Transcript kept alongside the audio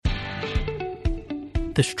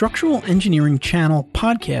The Structural Engineering Channel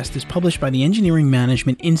podcast is published by the Engineering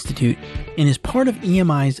Management Institute and is part of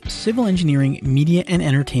EMI's Civil Engineering Media and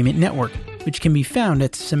Entertainment Network, which can be found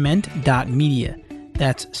at cement.media.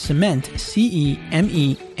 That's cement,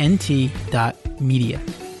 CEMENT.media.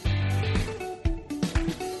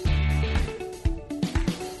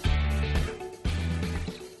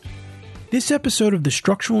 This episode of the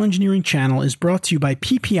Structural Engineering Channel is brought to you by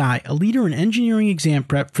PPI, a leader in engineering exam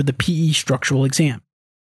prep for the PE structural exam.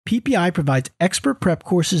 PPI provides expert prep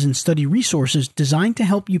courses and study resources designed to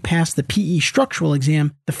help you pass the PE structural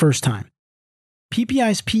exam the first time.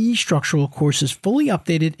 PPI's PE structural course is fully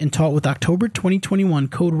updated and taught with October 2021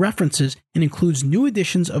 code references and includes new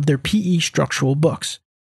editions of their PE structural books.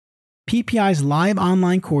 PPI's live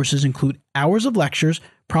online courses include hours of lectures,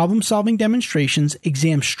 problem-solving demonstrations,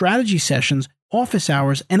 exam strategy sessions, office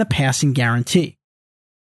hours, and a passing guarantee.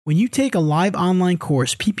 When you take a live online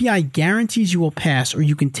course, PPI guarantees you will pass, or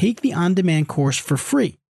you can take the on-demand course for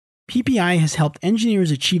free. PPI has helped engineers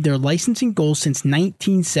achieve their licensing goals since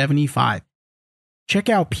 1975. Check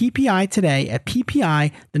out PPI today at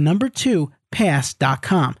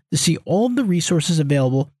PPI2pass.com to see all of the resources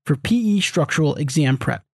available for PE structural exam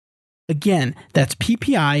prep. Again, that's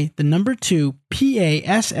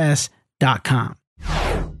PPI2pass.com.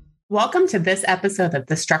 Welcome to this episode of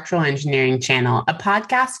the Structural Engineering Channel, a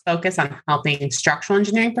podcast focused on helping structural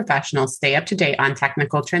engineering professionals stay up to date on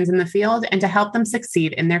technical trends in the field and to help them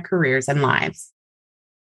succeed in their careers and lives.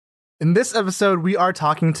 In this episode, we are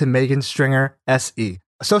talking to Megan Stringer, SE,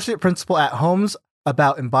 Associate Principal at Holmes,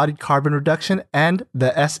 about embodied carbon reduction and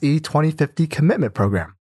the SE 2050 Commitment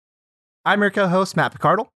Program. I'm your co-host, Matt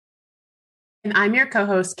Picardle. And I'm your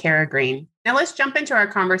co-host, Kara Green. Now let's jump into our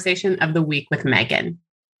conversation of the week with Megan.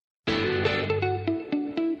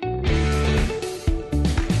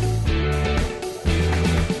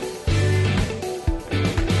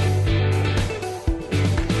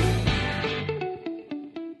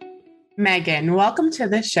 Megan, welcome to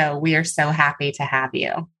the show. We are so happy to have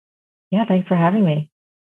you. Yeah, thanks for having me.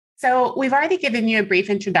 So we've already given you a brief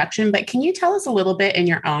introduction, but can you tell us a little bit in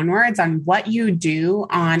your own words on what you do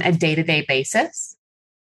on a day-to-day basis?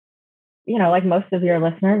 You know, like most of your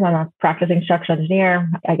listeners, I'm a practicing structural engineer.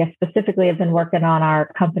 I guess specifically I've been working on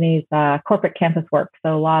our company's corporate campus work.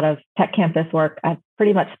 So a lot of tech campus work. I've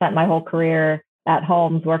pretty much spent my whole career at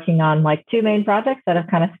Holmes working on like two main projects that have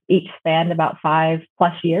kind of each spanned about 5+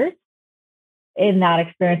 years. In that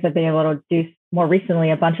experience, I've been able to do more recently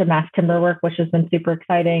a bunch of mass timber work, which has been super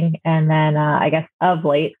exciting. And then I guess of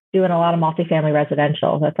late, doing a lot of multifamily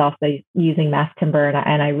residential. That's also using mass timber.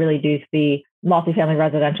 And I really do see multifamily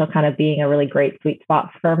residential kind of being a really great sweet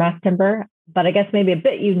spot for mass timber. But I guess maybe a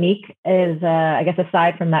bit unique is, I guess,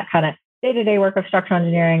 aside from that kind of day-to-day work of structural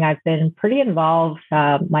engineering, I've been pretty involved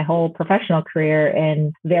my whole professional career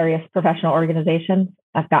in various professional organizations.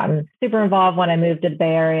 I've gotten super involved when I moved to the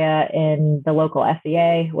Bay Area in the local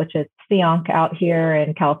SEA, which is TSEC out here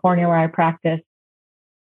in California where I practice.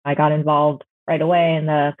 I got involved right away in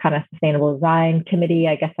the kind of sustainable design committee.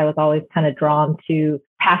 I guess I was always kind of drawn to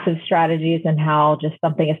passive strategies and how just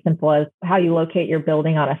something as simple as how you locate your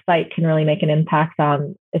building on a site can really make an impact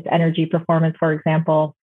on its energy performance, for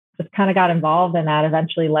example. Just kind of got involved, and that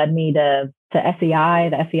eventually led me to SEI,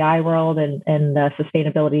 the SEI world, and the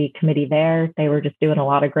sustainability committee there. They were just doing a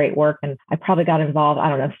lot of great work, and I probably got involved,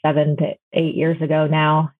 7 to 8 years ago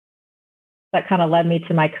now. That kind of led me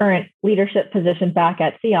to my current leadership position back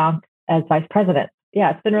at TSEC as vice president.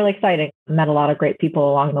 Yeah, it's been really exciting. I met a lot of great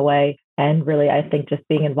people along the way, and really, I think just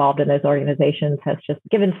being involved in those organizations has just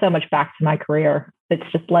given so much back to my career. It's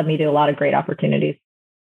just led me to a lot of great opportunities.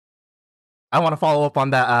 I want to follow up on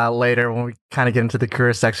that later when we kind of get into the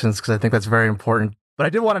career sections, because I think that's very important. But I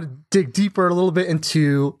did want to dig deeper a little bit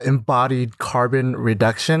into embodied carbon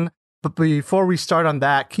reduction. But before we start on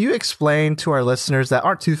that, can you explain to our listeners that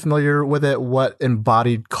aren't too familiar with it what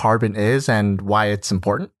embodied carbon is and why it's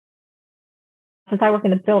important? Since I work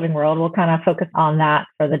in the building world, we'll kind of focus on that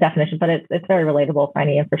for the definition, but it's very relatable for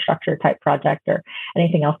any infrastructure type project or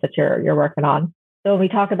anything else that you're working on. So when we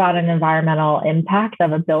talk about an environmental impact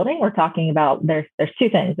of a building, we're talking about there's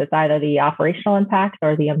two things. It's either the operational impact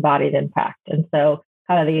or the embodied impact. And so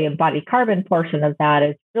kind of the embodied carbon portion of that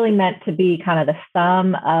is really meant to be kind of the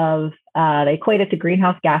sum of, they equate it to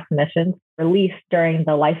greenhouse gas emissions released during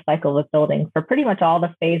the life cycle of a building for pretty much all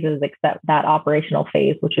the phases except that operational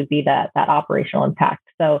phase, which would be that operational impact.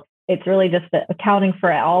 So it's really just accounting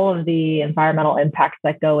for all of the environmental impacts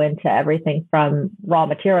that go into everything from raw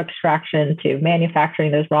material extraction to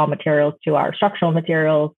manufacturing those raw materials to our structural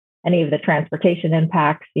materials, any of the transportation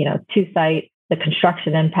impacts, to site, the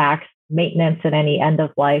construction impacts, maintenance and any end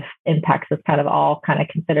of life impacts is kind of all kind of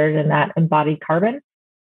considered in that embodied carbon.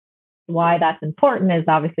 Why that's important is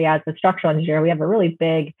obviously as a structural engineer, we have a really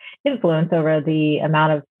big influence over the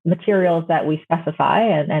amount of materials that we specify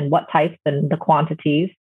and what types and the quantities.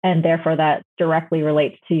 And therefore that directly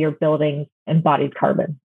relates to your building's embodied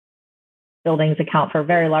carbon. Buildings account for a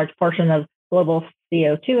very large portion of global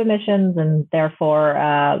CO2 emissions, and therefore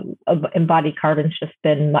embodied carbon's just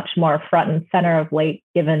been much more front and center of late,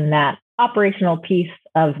 given that operational piece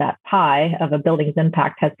of that pie of a building's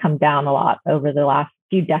impact has come down a lot over the last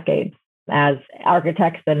few decades as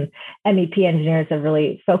architects and MEP engineers have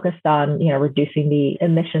really focused on, reducing the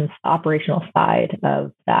emissions operational side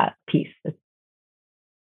of that piece.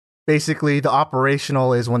 Basically, the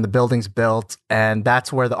operational is when the building's built, and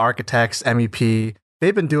that's where the architects, MEP,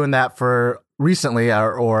 they've been doing that for recently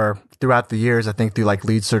or throughout the years, I think through like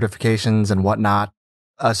LEED certifications and whatnot.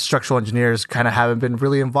 Structural engineers kind of haven't been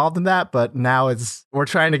really involved in that, but now we're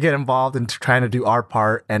trying to get involved and trying to do our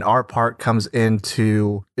part. And our part comes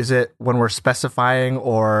into, is it when we're specifying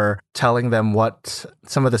or telling them what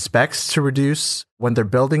some of the specs to reduce when they're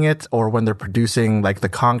building it or when they're producing like the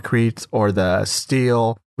concrete or the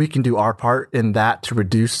steel? We can do our part in that to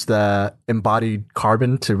reduce the embodied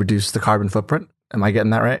carbon, to reduce the carbon footprint. Am I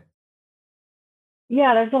getting that right?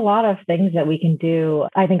 Yeah, there's a lot of things that we can do.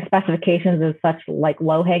 I think specifications is such like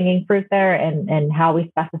low-hanging fruit there, and how we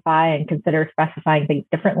specify and consider specifying things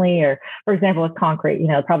differently. Or, for example, with concrete,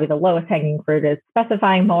 probably the lowest hanging fruit is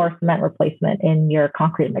specifying more cement replacement in your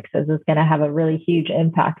concrete mixes is going to have a really huge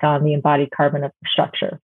impact on the embodied carbon of the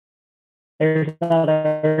structure. There's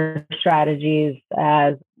other strategies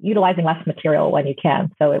as utilizing less material when you can.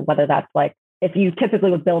 So whether that's like, if you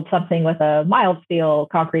typically would build something with a mild steel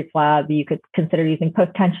concrete slab, you could consider using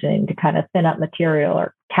post-tensioning to kind of thin up material,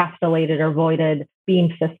 or castellated or voided beam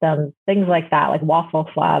systems, things like that, like waffle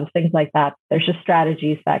slabs, things like that. There's just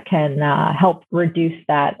strategies that can help reduce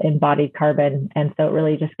that embodied carbon. And so it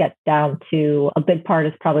really just gets down to a big part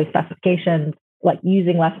is probably specifications, like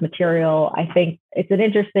using less material. I think it's an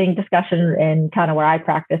interesting discussion in kind of where I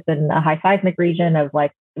practice in a high seismic region of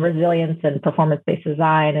like resilience and performance-based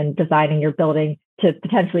design and designing your building to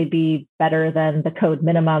potentially be better than the code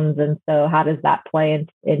minimums. And so how does that play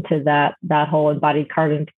into that whole embodied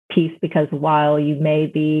carbon piece? Because while you may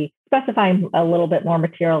be specifying a little bit more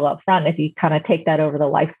material up front, if you kind of take that over the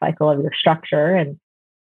life cycle of your structure, and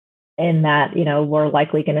in that, we're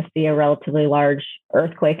likely going to see a relatively large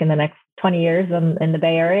earthquake in the next 20 years in the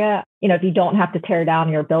Bay Area. If you don't have to tear down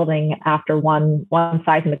your building after one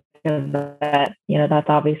seismic event, that's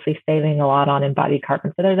obviously saving a lot on embodied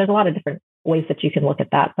carbon. So there's a lot of different ways that you can look at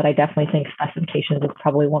that. But I definitely think specifications is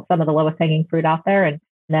probably some of the lowest hanging fruit out there. And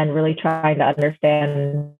then really trying to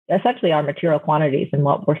understand essentially our material quantities and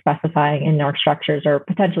what we're specifying in our structures, or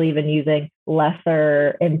potentially even using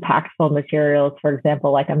lesser impactful materials, for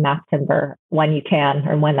example, like a mass timber when you can,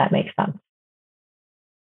 or when that makes sense.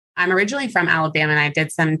 I'm originally from Alabama, and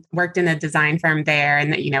I worked in a design firm there.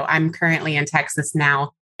 And, I'm currently in Texas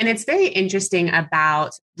now. And it's very interesting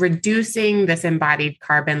about reducing this embodied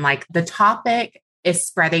carbon. Like, the topic is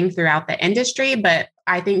spreading throughout the industry, but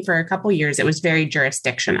I think for a couple of years, it was very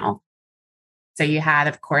jurisdictional. So you had,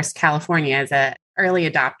 of course, California as an early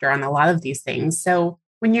adopter on a lot of these things. So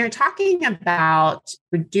when you're talking about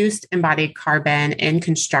reduced embodied carbon in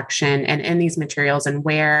construction and in these materials, and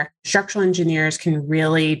where structural engineers can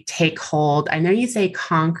really take hold, I know you say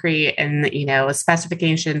concrete and,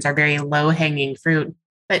 specifications are very low hanging fruit,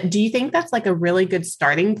 but do you think that's like a really good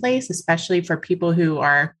starting place, especially for people who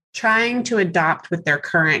are trying to adopt with their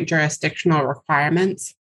current jurisdictional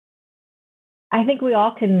requirements? I think we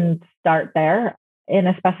all can start there in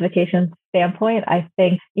a specification standpoint. I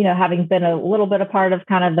think, having been a little bit a part of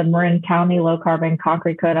kind of the Marin County low carbon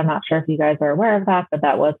concrete code, I'm not sure if you guys are aware of that, but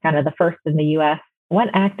that was kind of the first in the US.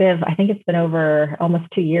 Went active, I think it's been over almost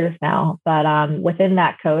 2 years now, but within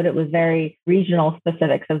that code, it was very regional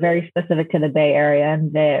specific, so very specific to the Bay Area.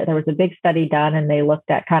 And there was a big study done, and they looked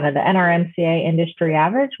at kind of the NRMCA industry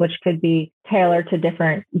average, which could be tailored to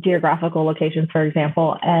different geographical locations, for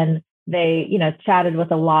example. And they, chatted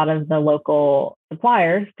with a lot of the local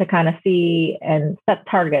suppliers to kind of see and set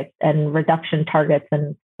targets and reduction targets,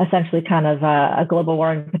 and essentially kind of a global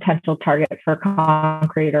warming potential target for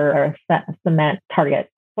concrete or a cement target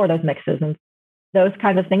for those mixes. And those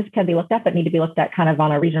kinds of things can be looked at, but need to be looked at kind of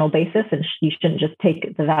on a regional basis. And you shouldn't just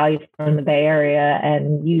take the values from the Bay Area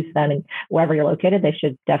and use them in wherever you're located. They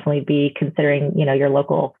should definitely be considering, your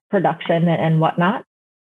local production and whatnot.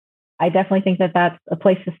 I definitely think that that's a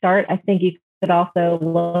place to start. I think you could also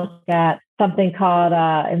look at something called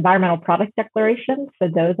environmental product declarations. So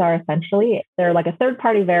those are essentially, they're like a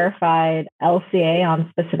third-party verified LCA on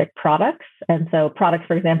specific products. And so products,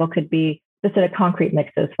 for example, could be specific concrete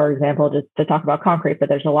mixes, for example, just to talk about concrete, but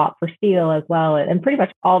there's a lot for steel as well. And pretty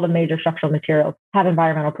much all the major structural materials have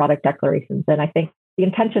environmental product declarations. And I think the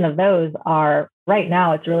intention of those are right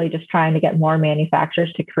now, it's really just trying to get more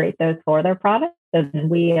manufacturers to create those for their products. So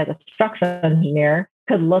we as a structural engineer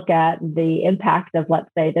could look at the impact of, let's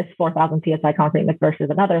say, this 4,000 PSI concrete mix versus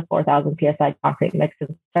another 4,000 PSI concrete mix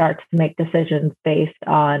and start to make decisions based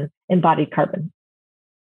on embodied carbon.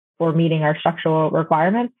 For meeting our structural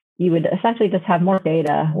requirements, you would essentially just have more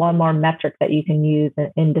data, one more metric that you can use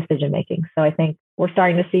in decision making. So I think we're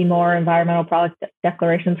starting to see more environmental product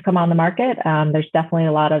declarations come on the market. There's definitely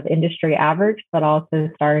a lot of industry average, but also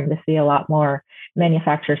starting to see a lot more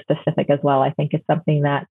manufacturer specific as well. I think it's something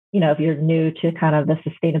that, if you're new to kind of the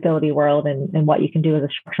sustainability world and what you can do as a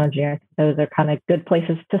structural engineer, those are kind of good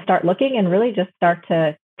places to start looking and really just start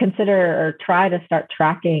to consider or try to start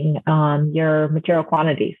tracking your material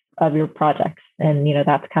quantities of your projects. And,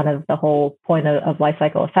 that's kind of the whole point of life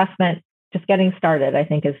cycle assessment. Just getting started, I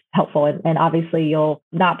think, is helpful. And obviously, you'll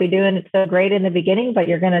not be doing it so great in the beginning, but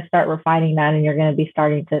you're going to start refining that and you're going to be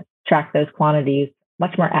starting to track those quantities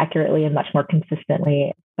much more accurately and much more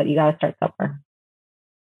consistently. But you got to start somewhere.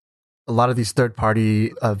 A lot of these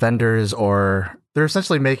third-party vendors, or they're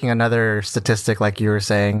essentially making another statistic, like you were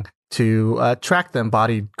saying, to track the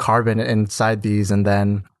embodied carbon inside these. And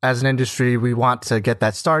then as an industry, we want to get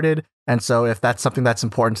that started. And so if that's something that's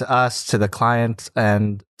important to us, to the client,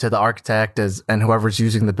 and to the architect and whoever's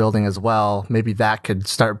using the building as well, maybe that could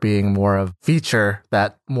start being more of a feature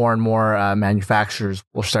that more and more manufacturers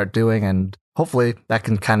will start doing. And hopefully that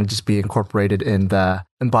can kind of just be incorporated in the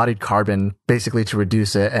embodied carbon, basically to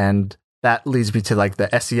reduce it. And that leads me to like the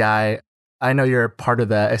SEI. I know you're part of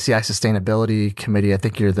the SEI Sustainability Committee. I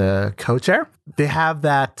think you're the co-chair. They have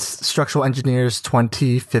that Structural Engineers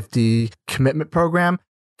 2050 commitment program.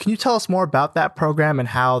 Can you tell us more about that program and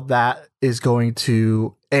how that is going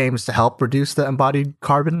to aims to help reduce the embodied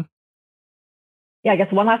carbon? Yeah, I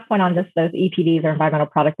guess one last point on just those EPDs or environmental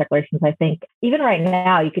product declarations. I think even right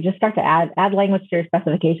now, you could just start to add language to your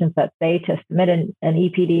specifications that say to submit an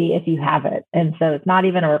EPD if you have it. And so it's not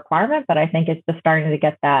even a requirement, but I think it's just starting to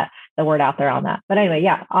get the word out there on that. But anyway,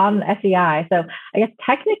 yeah, on SEI. So I guess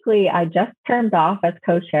technically I just termed off as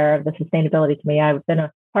co-chair of the Sustainability Committee. I've been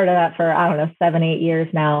a part of that for, 7, 8 years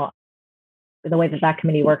now. The way that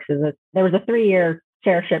committee works is that there was a 3-year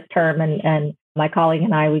chairship term and my colleague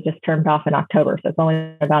and I, we just termed off in October. So it's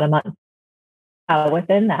only about a month.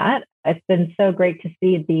 Within that, it's been so great to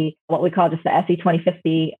see what we call just the SE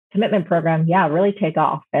 2050 commitment program, really take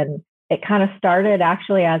off. And it kind of started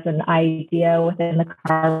actually as an idea within the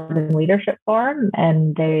Carbon Leadership Forum.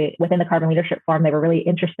 And within the Carbon Leadership Forum, they were really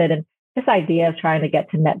interested in this idea of trying to get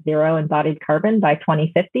to net zero embodied carbon by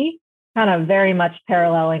 2050, kind of very much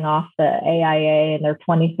paralleling off the AIA and their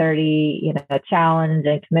 2030, challenge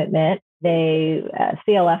and commitment.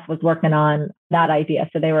 CLF was working on that idea.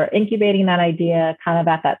 So they were incubating that idea kind of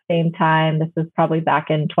at that same time. This was probably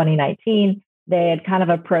back in 2019. They had kind of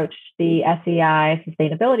approached the SEI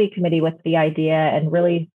Sustainability Committee with the idea and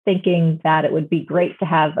really thinking that it would be great to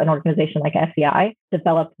have an organization like SEI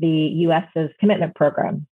develop the US's commitment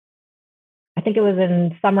program. I think it was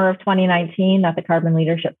in summer of 2019 that the Carbon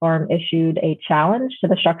Leadership Forum issued a challenge to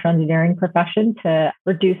the structural engineering profession to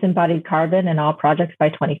reduce embodied carbon in all projects by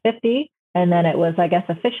 2050. And then it was, I guess,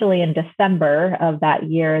 officially in December of that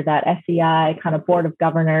year that SEI kind of board of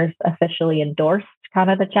governors officially endorsed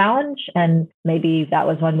kind of the challenge. And maybe that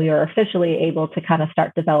was when we were officially able to kind of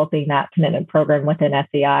start developing that commitment program within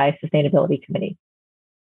SEI Sustainability Committee.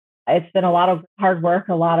 It's been a lot of hard work,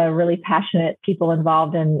 a lot of really passionate people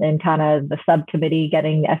involved in kind of the subcommittee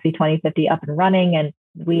getting SE 2050 up and running. And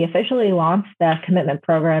we officially launched the commitment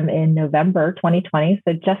program in November 2020,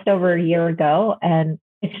 so just over a year ago. And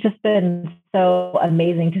it's just been so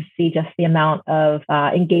amazing to see just the amount of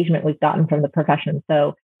engagement we've gotten from the profession.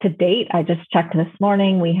 So to date, I just checked this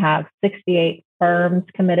morning, we have 68 firms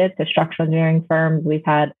committed to structural engineering firms. We've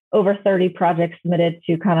had over 30 projects submitted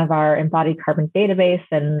to kind of our embodied carbon database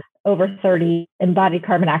and over 30 embodied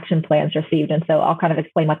carbon action plans received. And so I'll kind of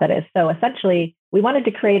explain what that is. So essentially, we wanted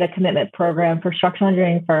to create a commitment program for structural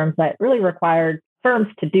engineering firms that really required firms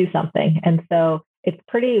to do something. And so it's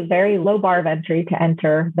very low bar of entry to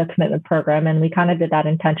enter the commitment program. And we kind of did that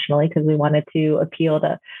intentionally because we wanted to appeal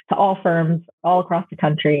to all firms all across the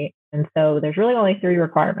country. And so there's really only 3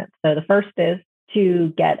 requirements. So the first is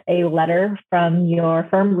to get a letter from your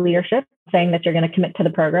firm leadership saying that you're going to commit to the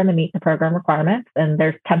program and meet the program requirements. And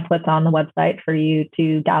there's templates on the website for you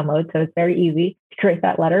to download. So it's very easy to create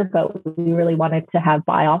that letter, but we really wanted to have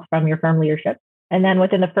buy-off from your firm leadership. And then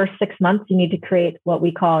within the first 6 months, you need to create what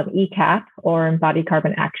we call an ECAP, or Embodied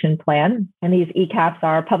Carbon Action Plan. And these ECAPs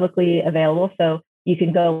are publicly available. So you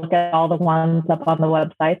can go look at all the ones up on the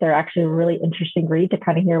website. They're actually a really interesting read to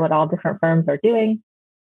kind of hear what all different firms are doing.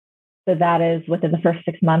 So that is within the first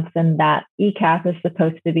 6 months, and that ECAP is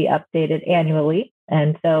supposed to be updated annually.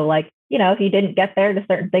 And so if you didn't get there to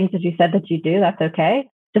certain things that you said that you do, that's okay.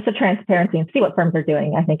 Just a transparency and see what firms are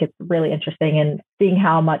doing. I think it's really interesting, and seeing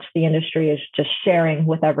how much the industry is just sharing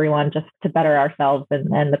with everyone just to better ourselves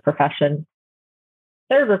and the profession.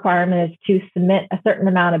 Third requirement is to submit a certain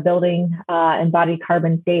amount of building embodied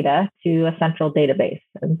carbon data to a central database.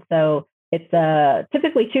 And so it's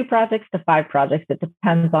typically 2 projects to 5 projects. It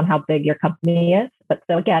depends on how big your company is. But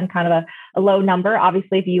so again, kind of a low number.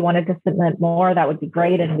 Obviously, if you wanted to submit more, that would be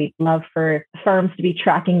great. And we'd love for firms to be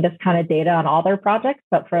tracking this kind of data on all their projects.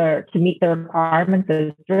 But to meet the requirements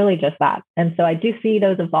is really just that. And so I do see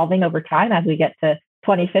those evolving over time as we get to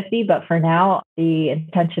 2050. But for now, the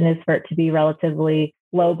intention is for it to be relatively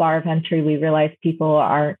low bar of entry. We realize people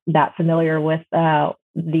aren't that familiar with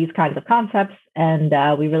these kinds of concepts, and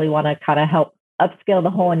we really want to kind of help upscale the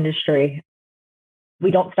whole industry.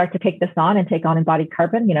 We don't start to take this on and take on embodied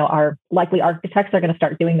carbon. Our likely architects are going to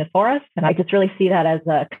start doing this for us. And I just really see that as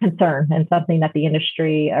a concern and something that the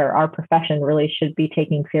industry or our profession really should be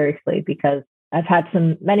taking seriously, because I've had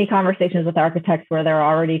many conversations with architects where they're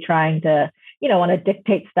already trying to, want to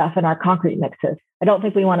dictate stuff in our concrete mixes. I don't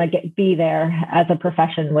think we want to be there as a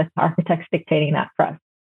profession with architects dictating that for us.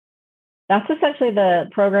 That's essentially the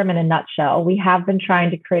program in a nutshell. We have been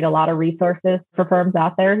trying to create a lot of resources for firms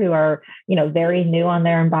out there who are, very new on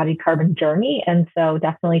their embodied carbon journey. And so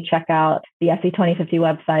definitely check out the SE 2050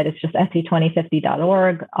 website. It's just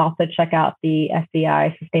se2050.org. Also check out the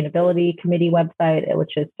SEI Sustainability Committee website,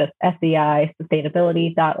 which is just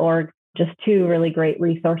seisustainability.org. Just 2 really great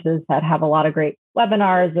resources that have a lot of great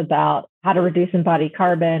webinars about how to reduce embodied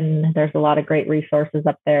carbon. There's a lot of great resources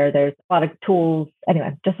up there. There's a lot of tools.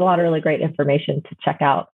 Anyway, just a lot of really great information to check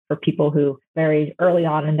out for people who very early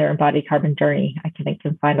on in their embodied carbon journey, I think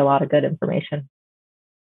can find a lot of good information.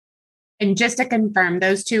 And just to confirm,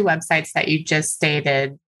 those 2 websites that you just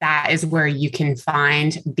stated, that is where you can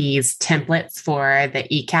find these templates for the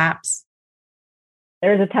ECAPs?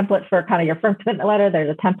 There's a template for kind of your firm commitment letter. There's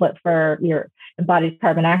a template for your embodied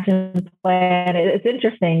carbon action plan. It's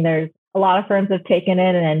interesting. There's a lot of firms have taken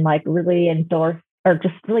it and really endorsed or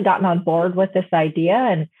just really gotten on board with this idea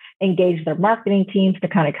and engaged their marketing teams to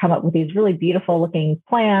kind of come up with these really beautiful looking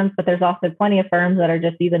plans. But there's also plenty of firms that are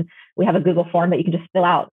just we have a Google form that you can just fill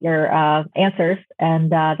out your answers,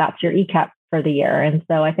 and that's your ECAP for the year. And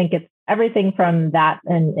so I think it's everything from that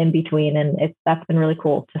and in between. And that's been really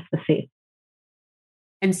cool just to see.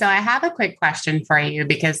 And so I have a quick question for you,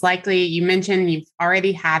 because likely you mentioned you've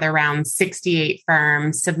already had around 68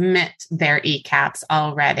 firms submit their ECAPs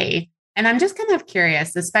already. And I'm just kind of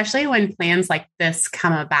curious, especially when plans like this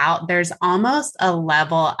come about, there's almost a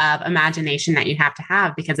level of imagination that you have to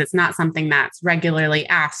have, because it's not something that's regularly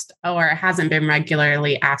asked or hasn't been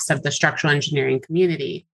regularly asked of the structural engineering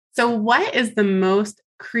community. So what is the most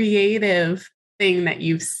creative thing that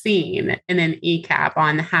you've seen in an ECAP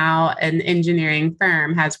on how an engineering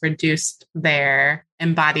firm has reduced their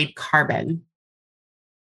embodied carbon?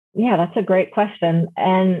 Yeah, that's a great question.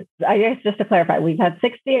 And I guess just to clarify, we've had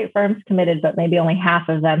 68 firms committed, but maybe only half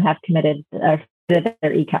of them have committed to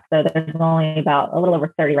their ECAP. So there's only about a little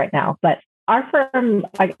over 30 right now. But our firm,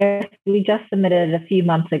 I guess we just submitted a few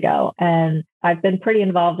months ago, and I've been pretty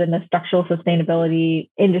involved in the structural sustainability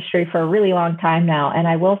industry for a really long time now. And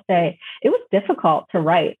I will say it was difficult to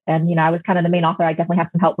write. And, I was kind of the main author. I definitely have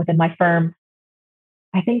some help within my firm.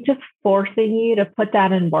 I think just forcing you to put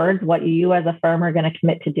down in words what you as a firm are going to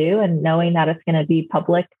commit to do, and knowing that it's going to be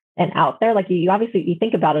public and out there. You obviously, you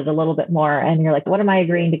think about it a little bit more, and you're like, what am I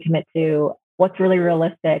agreeing to commit to? What's really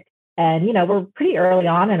realistic? And, we're pretty early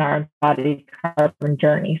on in our embodied carbon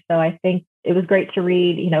journey. So I think it was great to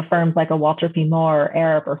read, firms like a Walter P. Moore or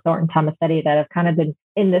Arup or Thornton Tomasetti that have kind of been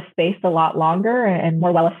in this space a lot longer and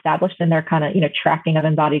more well established in their kind of, tracking of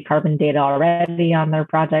embodied carbon data already on their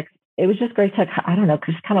projects. It was just great to,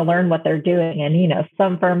 just kind of learn what they're doing. And,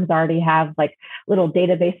 some firms already have little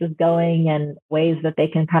databases going and ways that they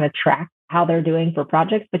can kind of track how they're doing for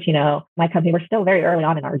projects. But, my company, we're still very early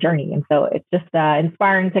on in our journey. And so it's just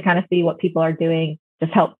inspiring to kind of see what people are doing,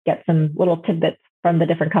 just help get some little tidbits from the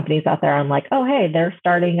different companies out there on like, oh, hey, they're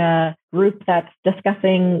starting a group that's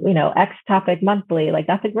discussing, X topic monthly. Like,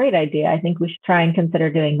 that's a great idea. I think we should try and consider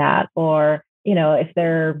doing that. Or, if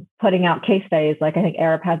they're putting out case studies, like I think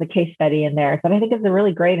Arab has a case study in there. So I think it's a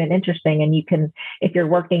really great and interesting. And you can, if you're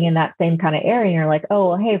working in that same kind of area, and you're like, oh,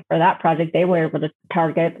 well, hey, for that project, they were able to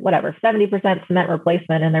target 70% cement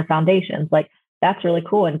replacement in their foundations. Like, that's really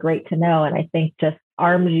cool and great to know. And I think just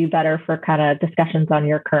arms you better for kind of discussions on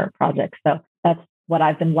your current project. So that's what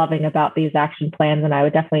I've been loving about these action plans. And I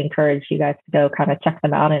would definitely encourage you guys to go kind of check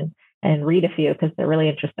them out and read a few because they're really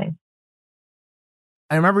interesting.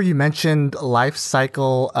 I remember you mentioned life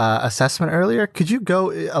cycle assessment earlier. Could you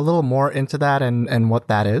go a little more into that and what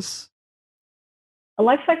that is? A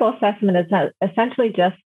life cycle assessment is essentially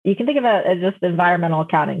just, you can think of it as just environmental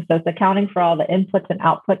accounting. So it's accounting for all the inputs and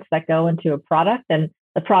outputs that go into a product. And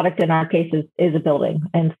the product in our case is a building.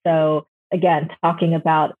 And so again, talking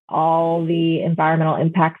about all the environmental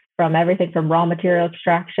impacts from everything from raw material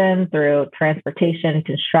extraction through transportation,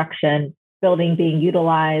 construction, building being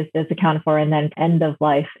utilized is accounted for, and then end of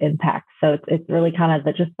life impact. So it's really kind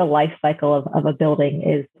of just the life cycle of a building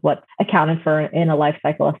is what's accounted for in a life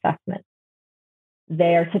cycle assessment.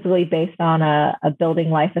 They are typically based on a building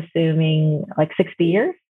life, assuming like 60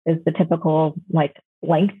 years is the typical like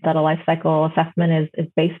length that a life cycle assessment is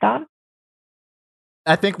based on.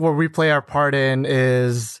 I think where we play our part in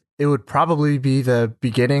is it would probably be the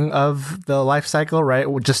beginning of the life cycle, right?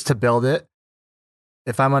 Just to build it.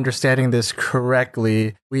 If I'm understanding this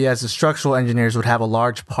correctly, we as the structural engineers would have a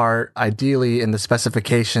large part, ideally, in the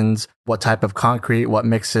specifications, what type of concrete, what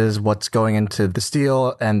mixes, what's going into the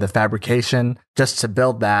steel and the fabrication, just to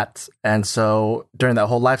build that. And so during that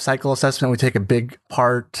whole life cycle assessment, we take a big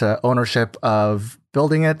part ownership of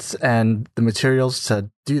building it and the materials to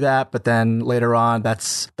do that. But then later on,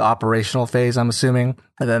 that's the operational phase, I'm assuming.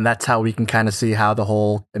 And then that's how we can kind of see how the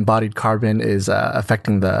whole embodied carbon is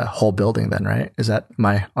affecting the whole building then, right? Am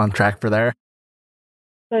I on track for there?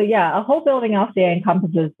 So yeah, a whole building LCA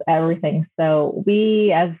encompasses everything. So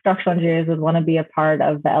we as structural engineers would want to be a part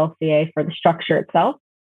of the LCA for the structure itself.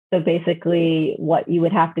 So basically what you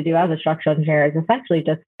would have to do as a structural engineer is essentially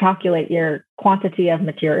just calculate your quantity of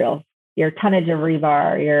materials, your tonnage of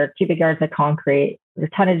rebar, your cubic yards of concrete, your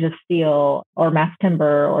tonnage of steel or mass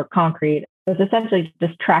timber or concrete. So it's essentially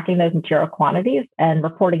just tracking those material quantities and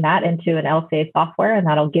reporting that into an LCA software, and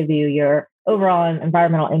that'll give you your overall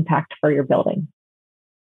environmental impact for your building.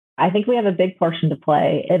 I think we have a big portion to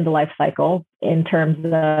play in the life cycle in terms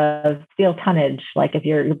of steel tonnage. Like if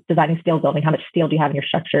you're designing a steel building, how much steel do you have in your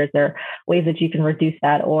structure? Is there ways that you can reduce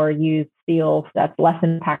that or use steel that's less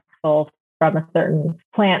impactful from a certain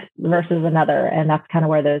plant versus another? And that's kind of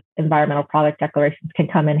where those environmental product declarations can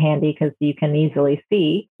come in handy because you can easily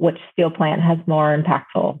see which steel plant has more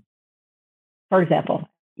impactful. For example,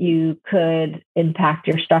 you could impact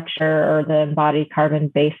your structure or the embodied carbon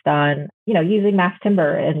based on, using mass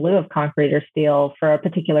timber in lieu of concrete or steel for a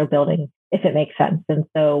particular building, if it makes sense. And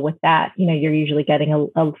so with that, you're usually getting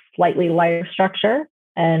a slightly lighter structure.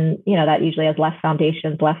 And, that usually has less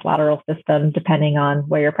foundations, less lateral system, depending on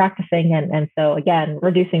where you're practicing. And so again,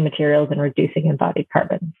 reducing materials and reducing embodied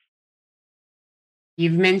carbon.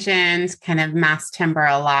 You've mentioned kind of mass timber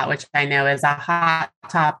a lot, which I know is a hot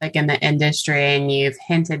topic in the industry. And you've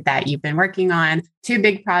hinted that you've been working on 2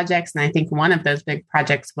 big projects. And I think one of those big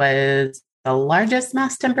projects was the largest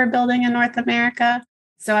mass timber building in North America.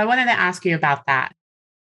 So I wanted to ask you about that.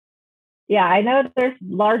 Yeah, I know there's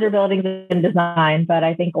larger buildings in design, but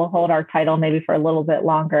I think we'll hold our title maybe for a little bit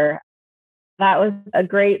longer. That was a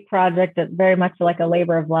great project that very much like a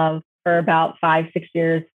labor of love for about 5-6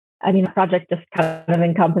 years. I mean, the project just kind of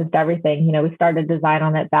encompassed everything. We started design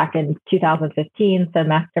on it back in 2015. So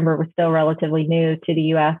mass timber was still relatively new to the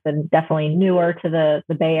US and definitely newer to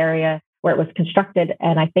the Bay Area where it was constructed.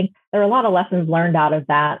 And I think there are a lot of lessons learned out of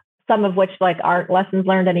that. Some of which aren't lessons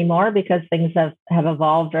learned anymore because things have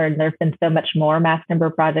evolved or there's been so much more mass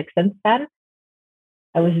timber projects since then.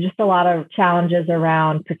 It was just a lot of challenges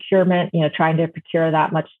around procurement, trying to procure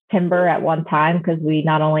that much timber at one time because we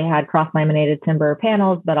not only had cross-laminated timber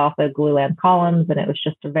panels, but also glulam columns. And it was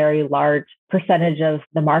just a very large percentage of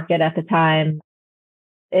the market at the time.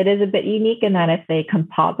 It is a bit unique in that it's a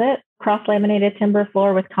composite cross-laminated timber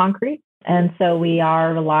floor with concrete. And so we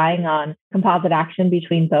are relying on composite action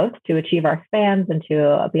between both to achieve our spans and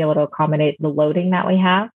to be able to accommodate the loading that we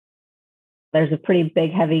have. There's a pretty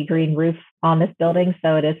big, heavy green roof on this building.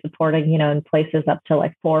 So it is supporting, in places up to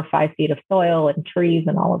 4 or 5 feet of soil and trees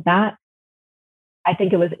and all of that. I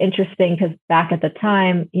think it was interesting because back at the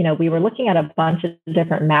time, we were looking at a bunch of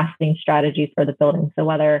different masking strategies for the building. So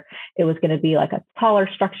whether it was going to be like a taller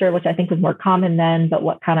structure, which I think was more common then, but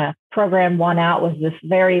what kind of program won out was this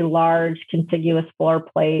very large contiguous floor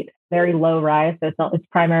plate, very low rise. So it's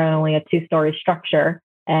primarily only a 2-story structure.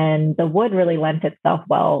 And the wood really lent itself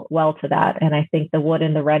well to that. And I think the wood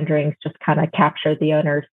in the renderings just kind of captured the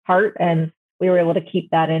owner's heart. And we were able to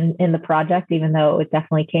keep that in the project, even though it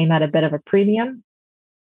definitely came at a bit of a premium.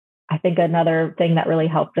 I think another thing that really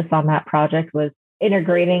helped us on that project was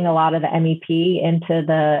integrating a lot of the MEP into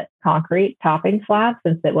the concrete topping slab,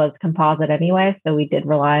 since it was composite anyway. So we did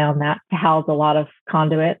rely on that to house a lot of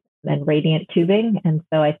conduit and radiant tubing. And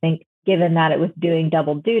so I think given that it was doing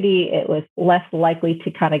double duty, it was less likely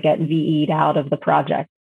to kind of get VE'd out of the project.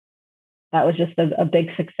 That was just a big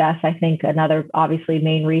success. I think another obviously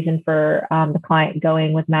main reason for the client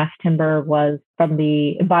going with mass timber was from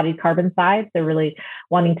the embodied carbon side. They're really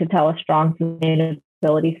wanting to tell a strong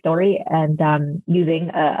sustainability story and using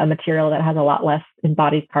a material that has a lot less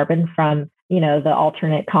embodied carbon from, the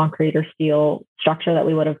alternate concrete or steel structure that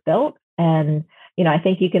we would have built. And, I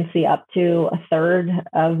think you can see up to a third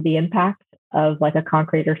of the impact of like a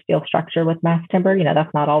concrete or steel structure with mass timber.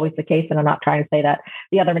 That's not always the case. And I'm not trying to say that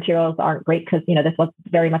the other materials aren't great because, this was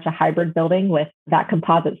very much a hybrid building with that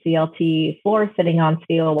composite CLT floor sitting on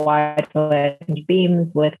steel wide flange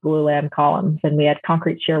beams with glulam columns. And we had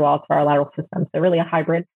concrete shear walls for our lateral system. So really a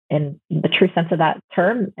hybrid in the true sense of that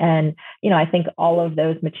term. And, I think all of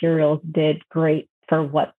those materials did great for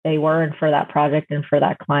what they were and for that project and for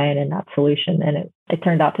that client and that solution. And it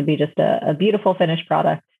turned out to be just a beautiful finished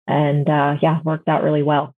product. And worked out really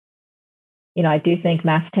well. I do think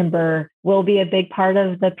mass timber will be a big part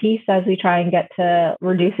of the piece as we try and get to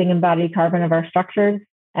reducing embodied carbon of our structures.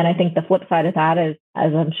 And I think the flip side of that is,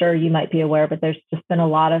 as I'm sure you might be aware, but there's just been a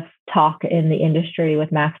lot of talk in the industry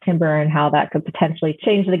with mass timber and how that could potentially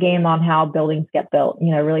change the game on how buildings get built,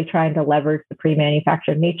 really trying to leverage the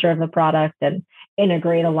pre-manufactured nature of the product and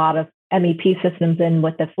integrate a lot of MEP systems in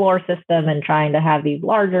with the floor system and trying to have these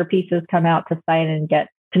larger pieces come out to site and get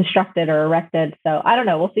constructed or erected. So I don't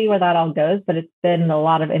know. We'll see where that all goes, but it's been a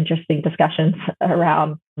lot of interesting discussions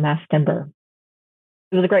around mass timber.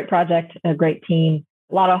 It was a great project, a great team,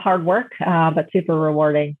 a lot of hard work, but super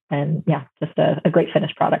rewarding. And just a great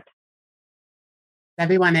finished product.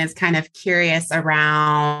 Everyone is kind of curious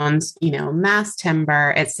around, mass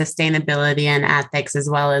timber, its sustainability and ethics, as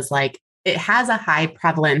well as it has a high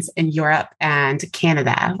prevalence in Europe and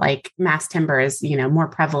Canada. Like mass timber is, more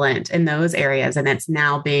prevalent in those areas. And it's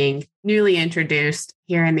now being newly introduced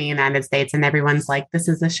here in the United States. And everyone's like, this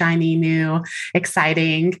is a shiny, new,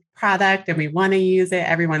 exciting product and we want to use it.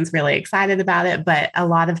 Everyone's really excited about it. But a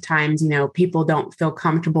lot of times, people don't feel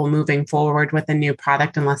comfortable moving forward with a new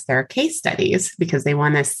product unless there are case studies because they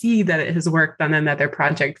want to see that it has worked on another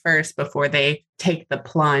project first before they take the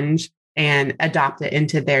plunge and adopt it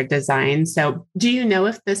into their design. So do you know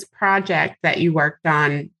if this project that you worked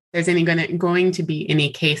on, there's going to be any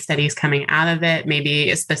case studies coming out of it,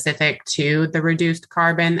 maybe specific to the reduced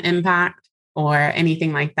carbon impact or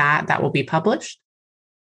anything like that will be published?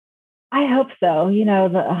 I hope so.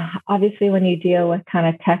 Obviously when you deal with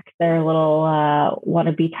kind of tech, they're a little want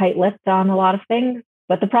to be tight-lipped on a lot of things.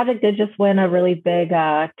 But the project did just win a really big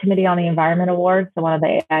Committee on the Environment Award, so one of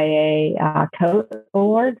the AIA code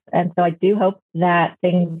awards. And so I do hope that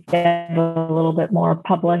things get a little bit more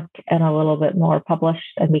public and a little bit more published,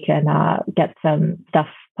 and we can get some stuff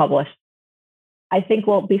published. I think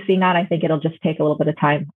we'll be seeing that. I think it'll just take a little bit of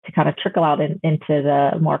time to kind of trickle out into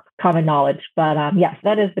the more common knowledge. But yes,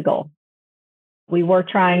 that is the goal. We were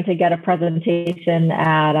trying to get a presentation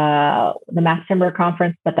at the Mass Timber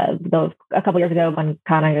Conference, but those a couple years ago when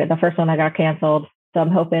kind of the first one that got canceled. So I'm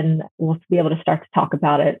hoping we'll be able to start to talk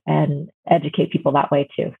about it and educate people that way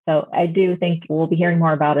too. So I do think we'll be hearing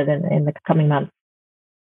more about it in the coming months.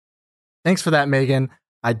 Thanks for that, Megan.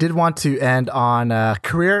 I did want to end on a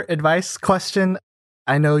career advice question.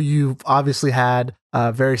 I know you've obviously had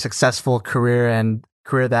a very successful career and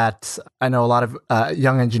career that I know a lot of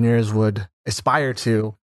young engineers would aspire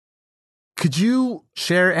to. Could you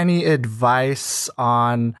share any advice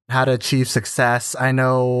on how to achieve success? I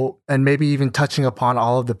know, and maybe even touching upon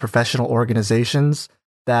all of the professional organizations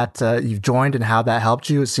that you've joined and how that helped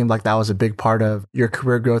you. It seemed like that was a big part of your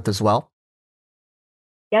career growth as well.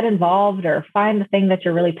 Get involved or find the thing that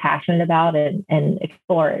you're really passionate about and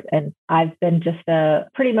explore it. And I've been just a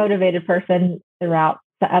pretty motivated person throughout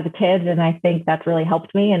as a kid. And I think that's really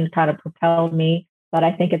helped me and kind of propelled me. But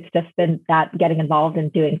I think it's just been that getting involved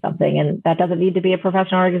and doing something. And that doesn't need to be a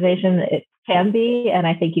professional organization. It can be. And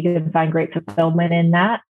I think you can find great fulfillment in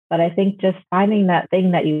that. but I think just finding that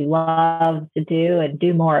thing that you love to do and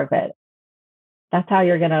do more of it. That's how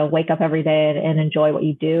you're going to wake up every day and enjoy what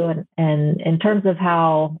you do. And in terms of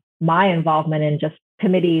how my involvement in just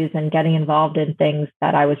committees and getting involved in things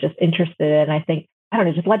that I was just interested in, I think, I don't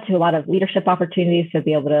know, just led to a lot of leadership opportunities to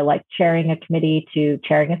be able to like chairing a committee, to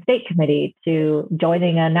chairing a state committee, to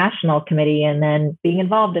joining a national committee and then being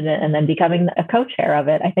involved in it and then becoming a co-chair of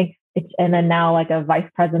it. I think and then now like a vice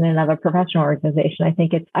president of a professional organization.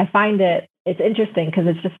 I find it's interesting because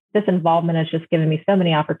it's just, this involvement has just given me so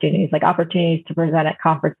many opportunities, like opportunities to present at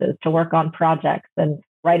conferences, to work on projects and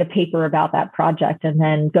write a paper about that project and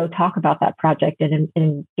then go talk about that project and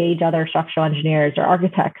engage other structural engineers or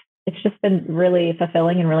architects. It's just been really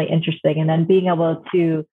fulfilling and really interesting. And then being able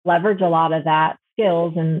to leverage a lot of that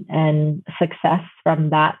skills and success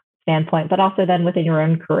from that standpoint, but also then within your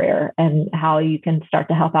own career and how you can start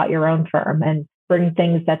to help out your own firm and bring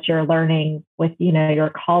things that you're learning with,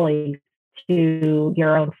 your colleagues to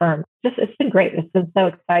your own firm. It's been great. It's been so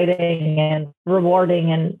exciting and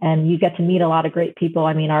rewarding and you get to meet a lot of great people.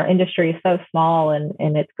 I mean, our industry is so small and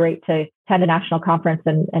it's great to attend a national conference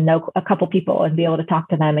and know a couple people and be able to talk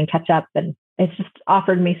to them and catch up. And it's just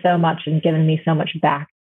offered me so much and given me so much back.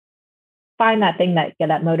 Find that thing that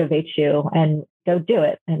motivates you and go do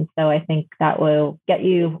it. And so I think that will get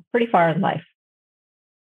you pretty far in life.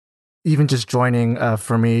 Even just joining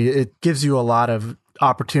for me, it gives you a lot of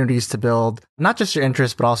opportunities to build not just your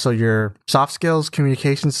interests, but also your soft skills,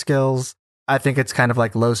 communication skills. I think it's kind of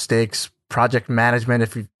like low stakes project management.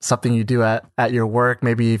 If something you do at your work,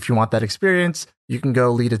 maybe if you want that experience, you can go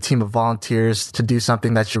lead a team of volunteers to do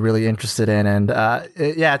something that you're really interested in. And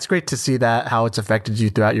it's great to see that, how it's affected you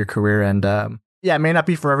throughout your career. And it may not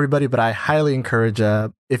be for everybody, but I highly encourage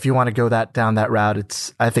if you want to go down that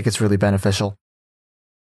route, I think it's really beneficial.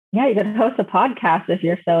 Yeah, you could host a podcast if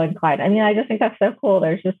you're so inclined. I mean, I just think that's so cool.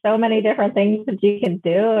 There's just so many different things that you can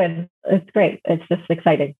do, and it's great. It's just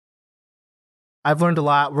exciting. I've learned a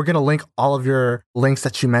lot. We're going to link all of your links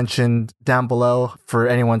that you mentioned down below for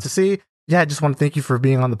anyone to see. Yeah, I just want to thank you for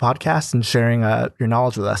being on the podcast and sharing your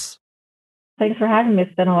knowledge with us. Thanks for having me.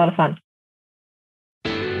 It's been a lot of fun.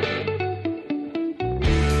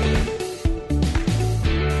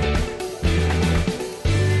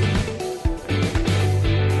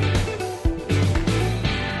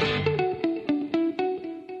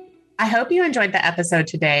 I hope you enjoyed the episode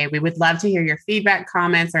today. We would love to hear your feedback,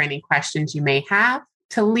 comments, or any questions you may have.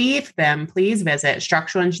 To leave them, please visit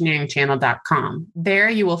structuralengineeringchannel.com. There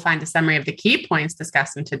you will find a summary of the key points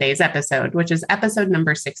discussed in today's episode, which is episode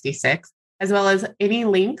number 66, as well as any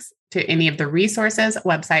links to any of the resources,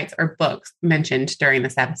 websites, or books mentioned during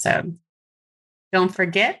this episode. Don't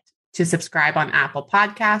forget to subscribe on Apple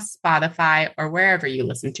Podcasts, Spotify, or wherever you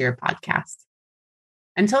listen to your podcasts.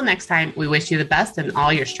 Until next time, we wish you the best in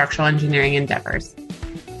all your structural engineering endeavors.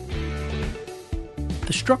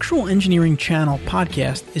 The Structural Engineering Channel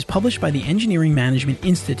podcast is published by the Engineering Management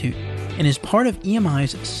Institute and is part of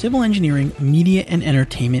EMI's Civil Engineering Media and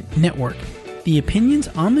Entertainment Network. The opinions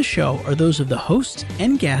on the show are those of the hosts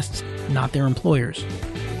and guests, not their employers.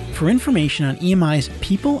 For information on EMI's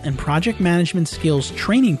people and project management skills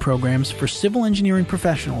training programs for civil engineering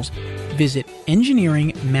professionals, visit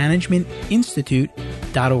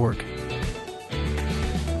engineeringmanagementinstitute.org.